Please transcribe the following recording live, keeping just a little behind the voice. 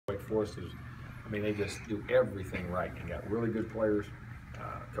for us is, I mean, they just do everything right and got really good players,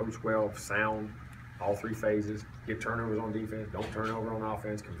 coach well, sound, all three phases, get turnovers on defense, don't turn over on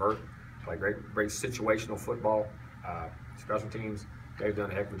offense, convert, play great situational football, special teams. They've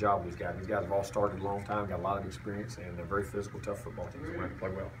done a heck of a job with these guys. These guys have all started a long time, got a lot of experience, and they're very physical, tough football teams. They want to play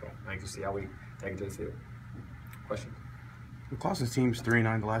well. So anxious to see how we take it to the field. Questions? Clausen's team's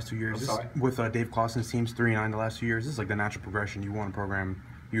 3-9 the last 2 years. With Dave Clausen's team's 3-9 the last 2 years, this is like the natural progression you'd want to program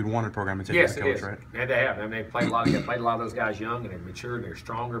and take as a coach, right? And they have. I mean, they played a lot of those guys young, and they've matured. They're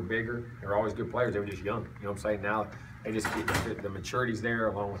stronger, bigger. They're always good players. They were just young. You know what I'm saying? Now they just get the maturity's there,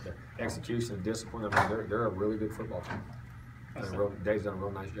 along with the execution and discipline. I mean, they're a really good football team. Dave's done a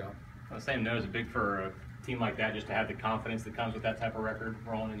real nice job. On the same note, is it big for a team like that just to have the confidence that comes with that type of record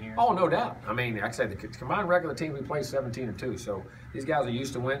rolling in here? Oh, no doubt. I mean, like I said, the combined record of the team, we play 17-2. So these guys are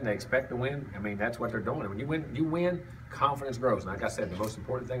used to win. They expect to win. I mean, that's what they're doing. When you win, confidence grows. And like I said, the most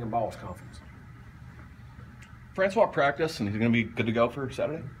important thing in ball is confidence. Francois practice, and he's going to be good to go for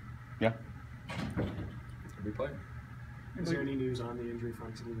Saturday? Yeah. He'll be playing. Is there any news on the injury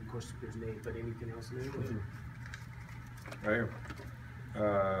front? Of course, there's Nate, but anything else new? Right here.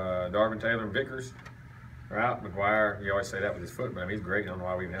 Darvin Taylor and Vickers are out. McGuire, you always say that with his foot, but I mean, he's great. I don't know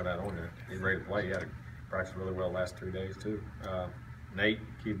why we even have that on there. He's ready to play. He had to practice really well the last 3 days, too. Nate,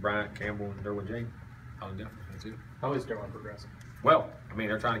 Keith Bryant, Campbell, and Derwin James. All different. That's it. How is Derwin progressing? Well, I mean,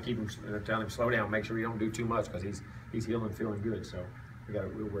 they're trying to keep him, they're telling him slow down, make sure you don't do too much because he's healing and feeling good. So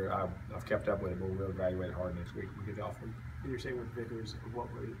I've kept up with him, but we'll evaluate it hard next week when we get off week. And you're saying with Vickers,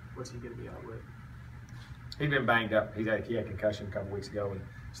 what's he going to be out with? He's been banged up. He had concussion a couple weeks ago, and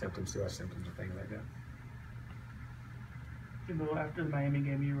still has symptoms and things like that. Jimbo, after the Miami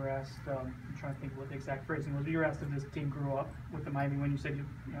game, you were asked, I'm trying to think of what the exact phrasing was, but you were asked if this team grew up with the Miami when you said you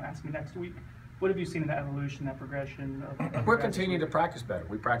ask me next week. What have you seen in that evolution, that progression? We're continuing to practice better.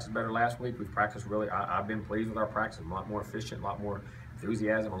 We practiced better last week. We've practiced really, I've been pleased with our practice. A lot more efficient, a lot more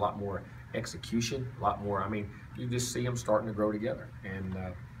enthusiasm, a lot more execution, a lot more, I mean, you just see them starting to grow together. And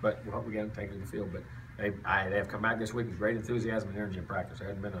but we hope we get them taken to the field. But they have come back this week with great enthusiasm and energy in practice. There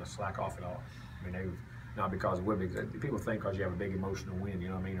hasn't been a slack off at all. I mean, not because it would be. People think because you have a big emotional win, you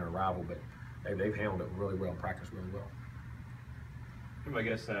know what I mean, or a rival, but they've handled it really well, practiced really well. I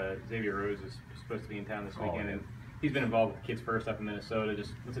guess Xavier Rose is supposed to be in town this weekend, and he's been involved with Kids First up in Minnesota.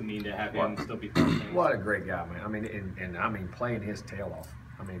 Just what's it mean to have him still be part of things? What a great guy, man. I mean, and I mean, playing his tail off.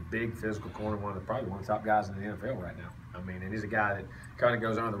 I mean, big physical corner, probably one of the top guys in the NFL right now. I mean, and he's a guy that kind of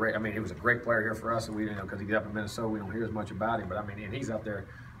goes under the radar. I mean, he was a great player here for us, and we didn't know because he got up in Minnesota, we don't hear as much about him. But I mean, and he's up there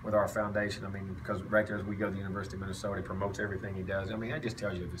with our foundation. I mean, because right there as we go to the University of Minnesota, he promotes everything he does. I mean, that just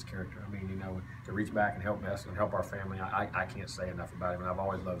tells you of his character. I mean, you know, to reach back and help us and help our family, I can't say enough about him. And I've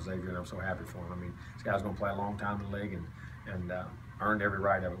always loved Xavier, and I'm so happy for him. I mean, this guy's going to play a long time in the league and earned every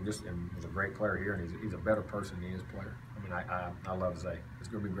right of it. And was a great player here, and he's a better person than he is a player. I mean, I love Zay. It's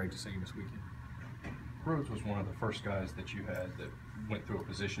going to be great to see him this weekend. Rhodes was one of the first guys that you had that went through a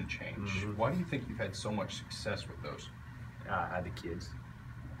position change. Why do you think you've had so much success with those? The kids.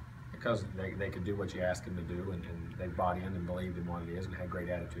 Because they could do what you ask them to do, and they bought in and believed in what it is and had great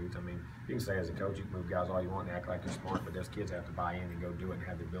attitudes. I mean, you can say as a coach, you can move guys all you want and act like they're smart, but those kids have to buy in and go do it and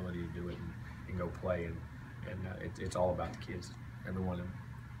have the ability to do it and go play. And it's all about the kids, every one of them.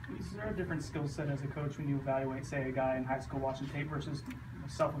 Is there a different skill set as a coach when you evaluate, say, a guy in high school watching tape versus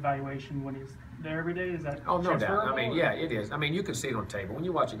self-evaluation when he's there every day? Is that no doubt. I mean, yeah, it is. I mean, you can see it on tape, but when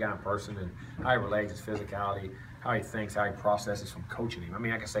you watch a guy in person and how he relates, his physicality, how he thinks, how he processes from coaching him. I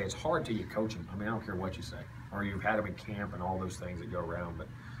mean, like I say, it's hard till you coach him. I mean, I don't care what you say. Or you've had him in camp and all those things that go around, but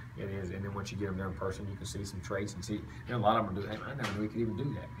it is. And then once you get him there in person, you can see some traits and see, you know, a lot of them do, hey, I never knew he could even do that.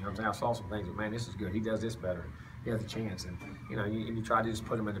 You know what I'm saying? I saw some things, but man, this is good. He does this better. He has a chance. And, you know, you try to just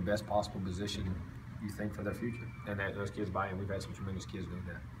put him in the best possible position you think for their future. And those kids buy in. We've had some tremendous kids doing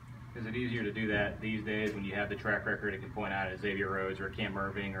that. Is it easier to do that these days when you have the track record it can point out as Xavier Rhodes or Cam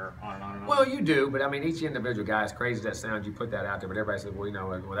Irving or on and on and on? Well, you do, but I mean, each individual guy, as crazy as that sounds, you put that out there, but everybody says, well, you know,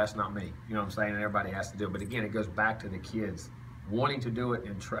 well, that's not me. You know what I'm saying? And everybody has to do it. But again, it goes back to the kids wanting to do it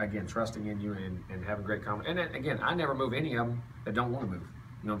and, again, trusting in you and having great confidence. And then, again, I never move any of them that don't want to move.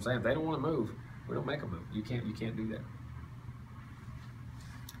 You know what I'm saying? If they don't want to move, we don't make them move. You can't do that.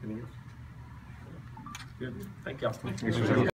 Anything else? Good. Thank y'all.